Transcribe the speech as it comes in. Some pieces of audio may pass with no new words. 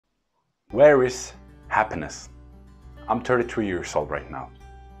Where is happiness? I'm 33 years old right now,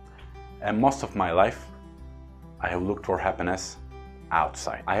 and most of my life I have looked for happiness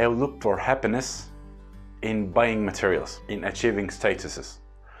outside. I have looked for happiness in buying materials, in achieving statuses,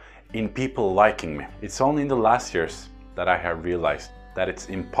 in people liking me. It's only in the last years that I have realized that it's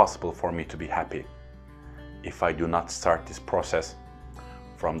impossible for me to be happy if I do not start this process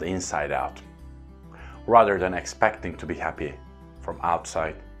from the inside out, rather than expecting to be happy from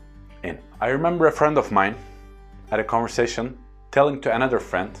outside in. I remember a friend of mine had a conversation telling to another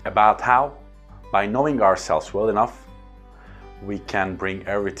friend about how, by knowing ourselves well enough, we can bring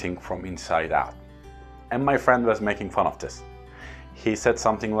everything from inside out. And my friend was making fun of this. He said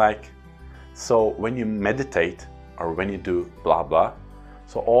something like, so when you meditate or when you do blah blah,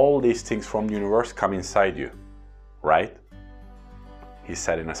 so all these things from the universe come inside you, right? He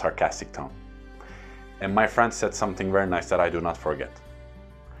said in a sarcastic tone. And my friend said something very nice that I do not forget.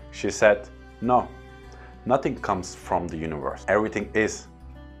 She said, no, nothing comes from the universe. Everything is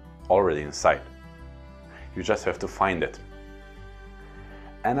already inside. You just have to find it.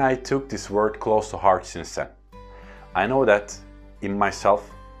 And I took this word close to heart since then. I know that in myself,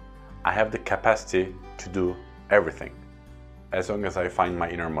 I have the capacity to do everything, as long as I find my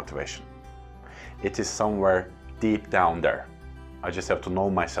inner motivation. It is somewhere deep down there. I just have to know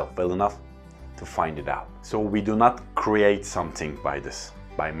myself well enough to find it out. So we do not create something by this,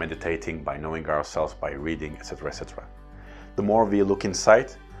 by meditating, by knowing ourselves, by reading, etc., etc. The more we look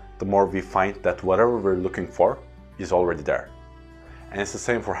inside, the more we find that whatever we're looking for is already there. And it's the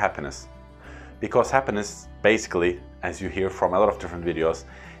same for happiness. Because happiness, basically, as you hear from a lot of different videos,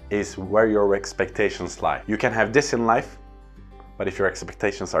 is where your expectations lie. You can have this in life, but if your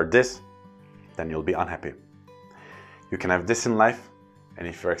expectations are this, then you'll be unhappy. You can have this in life, and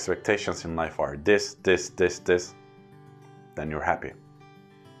if your expectations in life are this, then you're happy,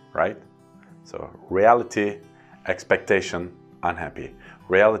 right? So reality, expectation, unhappy.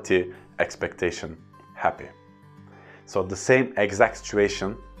 Reality, expectation, happy. So the same exact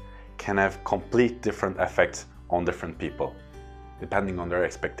situation can have complete different effects on different people, depending on their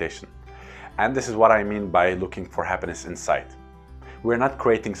expectation. And this is what I mean by looking for happiness inside. We're not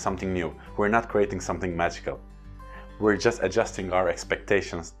creating something new. We're not creating something magical. We're just adjusting our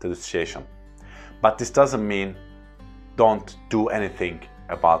expectations to the situation. But this doesn't mean don't do anything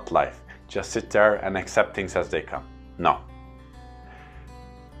about life. Just sit there and accept things as they come. No.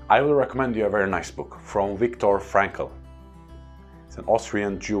 I will recommend you a very nice book from Viktor Frankl. He's an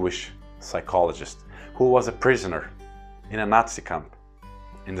Austrian Jewish psychologist who was a prisoner in a Nazi camp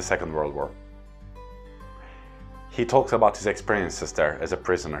in the Second World War. He talks about his experiences there as a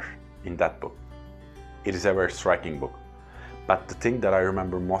prisoner in that book. It is a very striking book. But the thing that I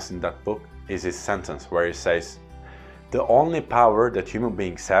remember most in that book is his sentence where he says, the only power that human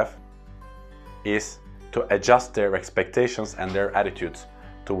beings have is to adjust their expectations and their attitudes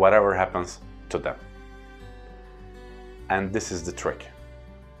to whatever happens to them. And this is the trick.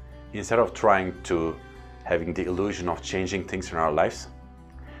 Instead of trying to having the illusion of changing things in our lives,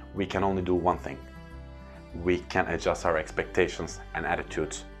 we can only do one thing. We can adjust our expectations and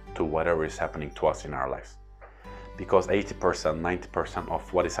attitudes to whatever is happening to us in our lives. Because 80%, 90%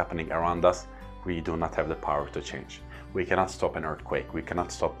 of what is happening around us, we do not have the power to change. We cannot stop an earthquake. We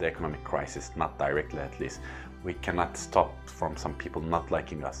cannot stop the economic crisis, not directly at least. We cannot stop from some people not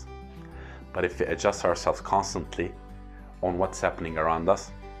liking us. But if we adjust ourselves constantly on what's happening around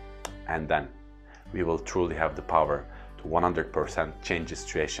us, and then we will truly have the power to 100% change the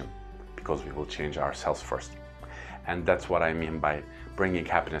situation, because we will change ourselves first. And that's what I mean by bringing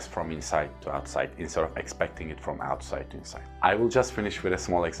happiness from inside to outside instead of expecting it from outside to inside. I will just finish with a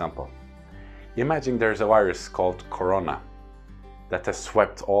small example. Imagine there's a virus called Corona that has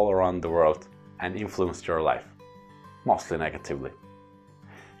swept all around the world and influenced your life, mostly negatively.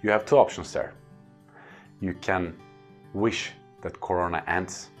 You have two options there. You can wish that Corona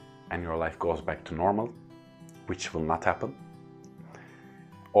ends and your life goes back to normal, which will not happen.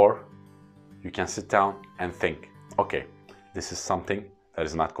 Or you can sit down and think, okay, this is something that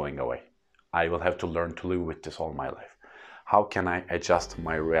is not going away. I will have to learn to live with this all my life. How can I adjust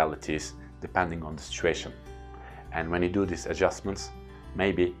my realities depending on the situation? And when you do these adjustments,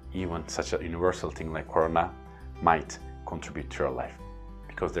 maybe even such a universal thing like Corona might contribute to your life,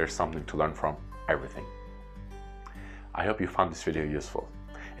 because there's something to learn from everything. I hope you found this video useful.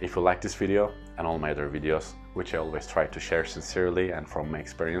 If you like this video and all my other videos, which I always try to share sincerely and from my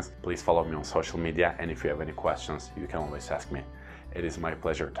experience, please follow me on social media, and if you have any questions, you can always ask me. It is my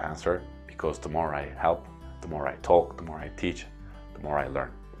pleasure to answer, because the more I help, the more I talk, the more I teach, the more I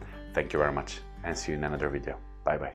learn. Thank you very much, and see you in another video. Bye bye.